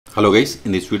Hello guys,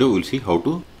 in this video we will see how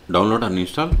to download and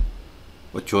install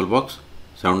VirtualBox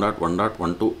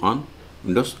 7.1.12 on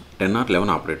Windows 10 or 11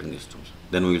 operating systems.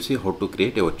 Then we will see how to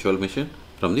create a virtual machine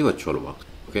from the VirtualBox.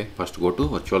 Okay, first go to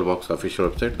VirtualBox official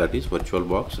website, that is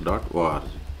virtualbox.org.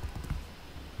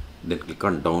 Then click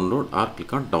on download or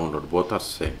click on download, both are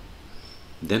same.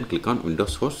 Then click on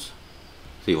Windows source.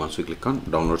 See, once you click on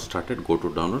download started, go to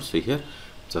download. See here,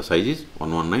 the size is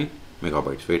 119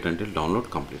 megabytes. Wait until download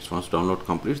completes. Once download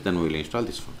completes, then we will install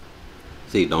this one.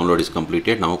 See, download is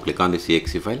completed. Now click on the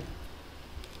exe file.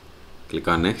 Click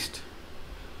on next.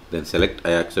 Then select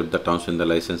I accept the terms in the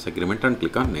license agreement and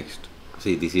click on next.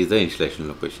 See, this is the installation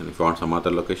location. If you want some other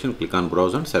location, click on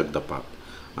browse and select the path.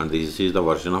 And this is the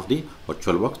version of the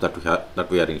VirtualBox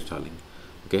that we are installing.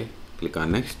 Okay, click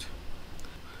on next.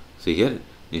 See here,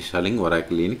 installing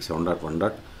Oracle Linux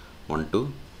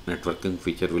 7.1.12. Networking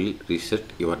feature will reset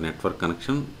your network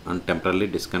connection and temporarily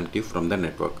disconnect you from the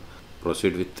network.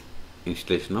 Proceed with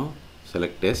installation now.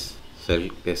 Select yes,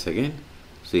 select yes again.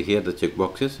 See here the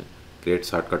checkboxes. Create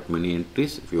shortcut menu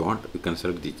entries. If you want, you can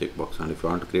select the checkbox, and if you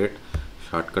want to create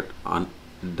shortcut on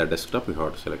the desktop, you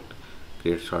have to select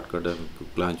create shortcut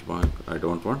quick launch point. I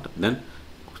don't want. Then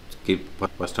keep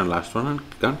first and last one and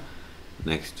click on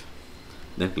next.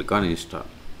 Then click on install.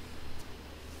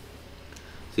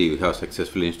 See, we have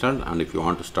successfully installed, and if you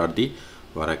want to start the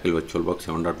Oracle VirtualBox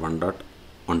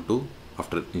 7.1.12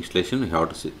 after installation, you have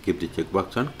to keep the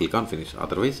checkbox and click on finish.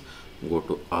 Otherwise, go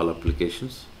to all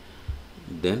applications,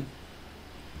 then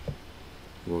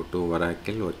go to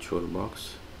Oracle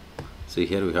VirtualBox. See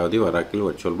here we have the Oracle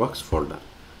VirtualBox folder.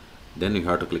 Then you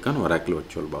have to click on Oracle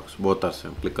VirtualBox. Both are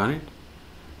same. Click on it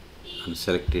and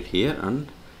select it here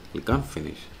and click on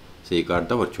finish. So you got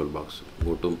the VirtualBox.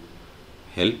 Go to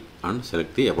help and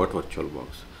select the about VirtualBox.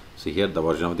 See here the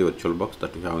version of the VirtualBox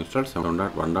that we have installed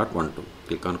 7.1.12.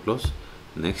 Click on close.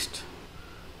 Next,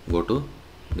 go to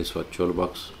this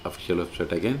VirtualBox official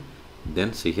website again.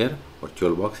 Then see here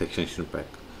VirtualBox extension pack.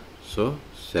 So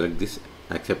select this,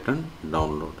 accept and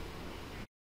download.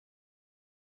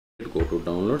 Go to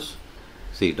downloads.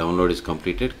 See, download is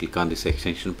completed. Click on this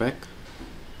extension pack.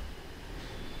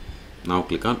 Now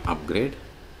click on upgrade.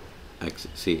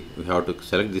 See, we have to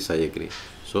select this I agree.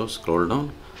 So scroll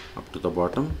down up to the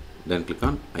bottom, then click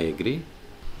on I agree.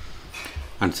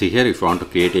 And see here, if you want to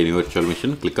create a new virtual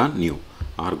machine, click on new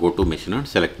or go to machine and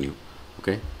select new.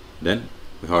 Okay, then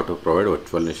we have to provide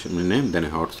virtual machine name, then you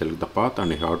have to select the path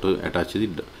and you have to attach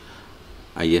the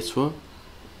ISO.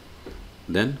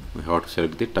 Then we have to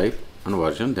select the type and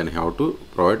version, then you have to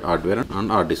provide hardware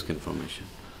and hard disk information.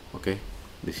 Okay,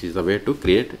 this is the way to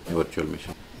create a virtual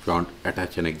machine. If you want to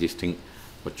attach an existing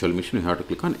virtual machine, you have to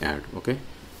click on add. Okay,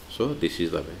 so this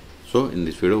is the way. So in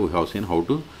this video we have seen how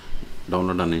to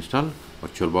download and install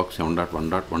VirtualBox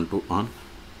 7.1.12 on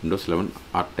Windows 11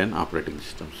 or 10 operating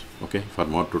systems. Okay, for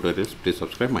more tutorials please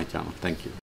subscribe my channel. Thank you.